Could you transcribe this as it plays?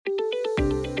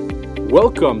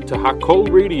Welcome to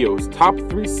Hakol Radio's Top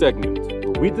 3 segment,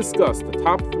 where we discuss the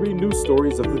top 3 news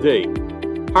stories of the day.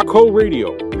 Hakol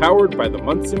Radio, powered by the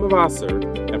Monsey Mavasser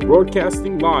and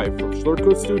broadcasting live from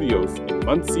Schlurko Studios in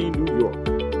Monsey, New York.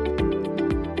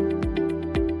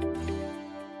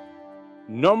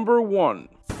 Number 1.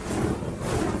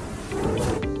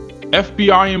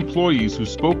 FBI employees who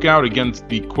spoke out against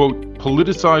the, quote,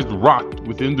 politicized rot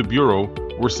within the Bureau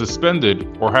were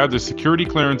suspended or had their security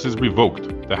clearances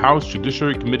revoked, the House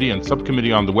Judiciary Committee and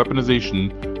Subcommittee on the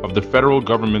Weaponization of the Federal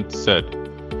Government said.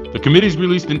 The committees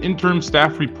released an interim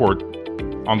staff report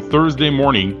on Thursday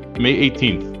morning, May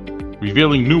 18th,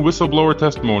 revealing new whistleblower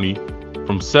testimony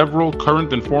from several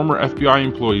current and former FBI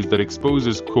employees that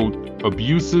exposes, quote,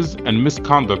 abuses and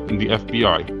misconduct in the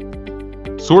FBI.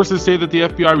 Sources say that the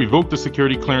FBI revoked the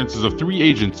security clearances of 3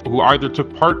 agents who either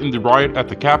took part in the riot at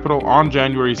the Capitol on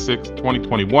January 6,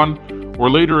 2021, or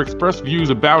later expressed views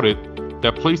about it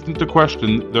that placed into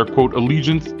question their, quote,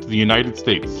 allegiance to the United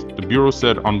States, the Bureau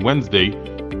said on Wednesday,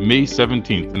 May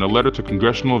 17th, in a letter to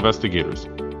congressional investigators.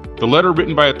 The letter,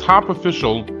 written by a top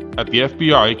official at the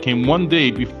FBI, came one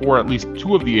day before at least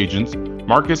 2 of the agents,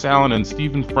 Marcus Allen and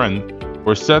Stephen Friend,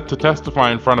 were set to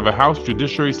testify in front of a House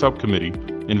Judiciary Subcommittee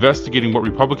investigating what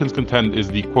Republicans contend is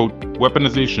the, quote,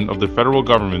 weaponization of the federal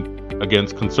government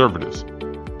against conservatives.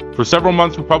 For several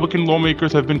months, Republican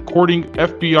lawmakers have been courting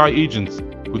FBI agents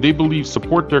who they believe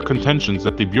support their contentions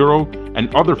that the Bureau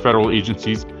and other federal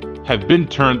agencies have been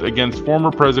turned against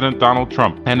former President Donald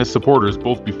Trump and his supporters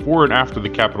both before and after the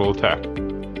Capitol attack.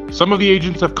 Some of the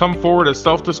agents have come forward as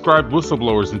self-described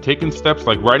whistleblowers and taken steps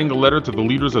like writing a letter to the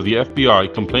leaders of the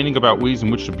FBI complaining about ways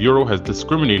in which the Bureau has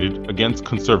discriminated against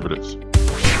conservatives.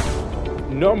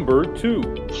 Number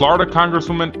 2. Florida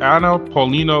Congresswoman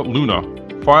Paulina Luna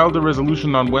filed a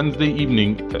resolution on Wednesday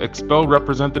evening to expel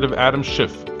Representative Adam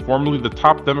Schiff, formerly the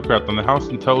top Democrat on the House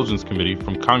Intelligence Committee,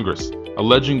 from Congress,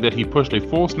 alleging that he pushed a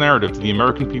false narrative to the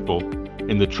American people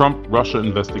in the Trump-Russia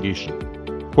investigation.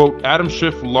 Quote, Adam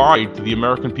Schiff lied to the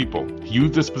American people. He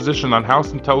used his position on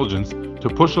House Intelligence to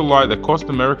push a lie that cost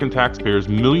American taxpayers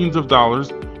millions of dollars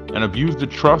and abused the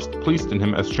trust placed in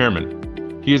him as chairman.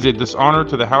 He is a dishonor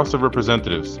to the House of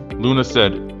Representatives, Luna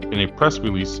said in a press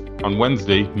release on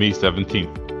Wednesday, May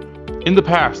 17th. In the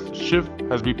past, Schiff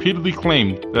has repeatedly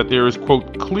claimed that there is,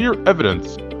 quote, clear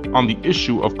evidence on the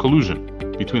issue of collusion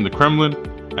between the Kremlin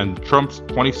and Trump's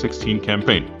 2016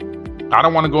 campaign. I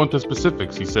don't want to go into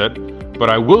specifics, he said, but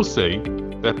I will say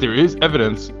that there is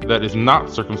evidence that is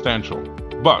not circumstantial.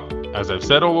 But, as I've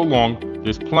said all along,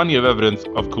 there's plenty of evidence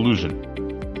of collusion.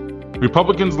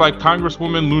 Republicans like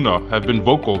Congresswoman Luna have been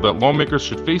vocal that lawmakers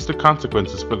should face the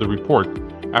consequences for the report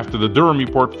after the Durham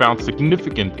report found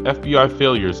significant FBI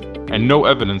failures and no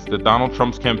evidence that Donald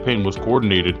Trump's campaign was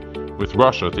coordinated with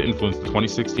Russia to influence the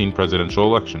 2016 presidential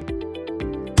election.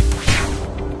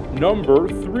 Number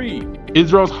 3.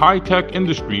 Israel's high-tech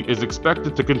industry is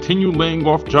expected to continue laying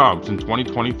off jobs in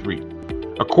 2023.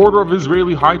 A quarter of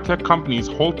Israeli high-tech companies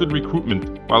halted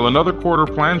recruitment, while another quarter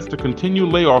plans to continue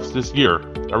layoffs this year,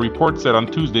 a report said on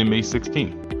Tuesday, May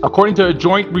 16. According to a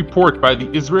joint report by the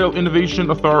Israel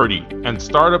Innovation Authority and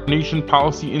Startup Nation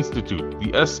Policy Institute,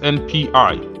 the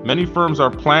SNPI, many firms are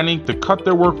planning to cut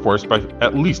their workforce by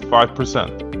at least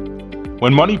 5%.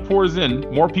 When money pours in,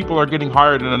 more people are getting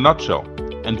hired in a nutshell.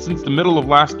 And since the middle of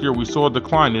last year, we saw a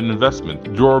decline in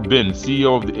investment, Dror Bin,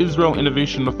 CEO of the Israel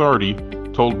Innovation Authority,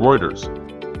 told Reuters.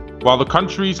 While the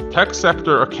country's tech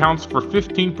sector accounts for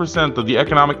 15% of the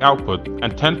economic output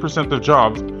and 10% of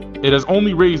jobs, it has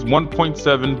only raised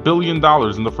 $1.7 billion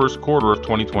in the first quarter of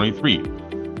 2023,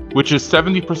 which is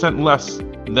 70% less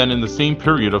than in the same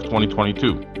period of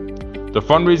 2022. The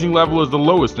fundraising level is the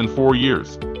lowest in 4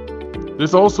 years.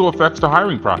 This also affects the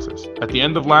hiring process. At the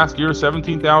end of last year,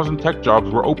 17,000 tech jobs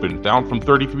were open, down from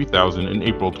 33,000 in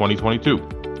April 2022.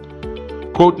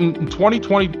 Quote, in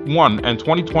 2021 and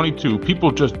 2022,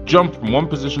 people just jumped from one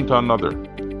position to another.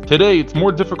 Today, it's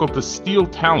more difficult to steal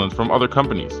talent from other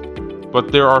companies,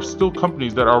 but there are still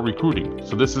companies that are recruiting,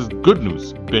 so this is good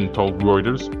news, Bin told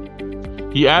Reuters.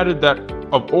 He added that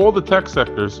of all the tech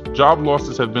sectors, job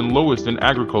losses have been lowest in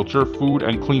agriculture, food,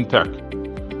 and clean tech.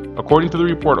 According to the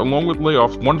report, along with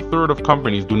layoffs, 1/3 of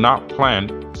companies do not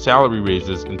plan salary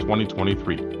raises in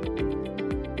 2023.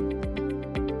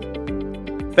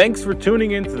 Thanks for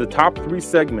tuning in to the Top 3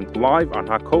 segment live on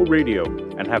Hakol Radio,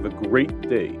 and have a great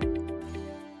day.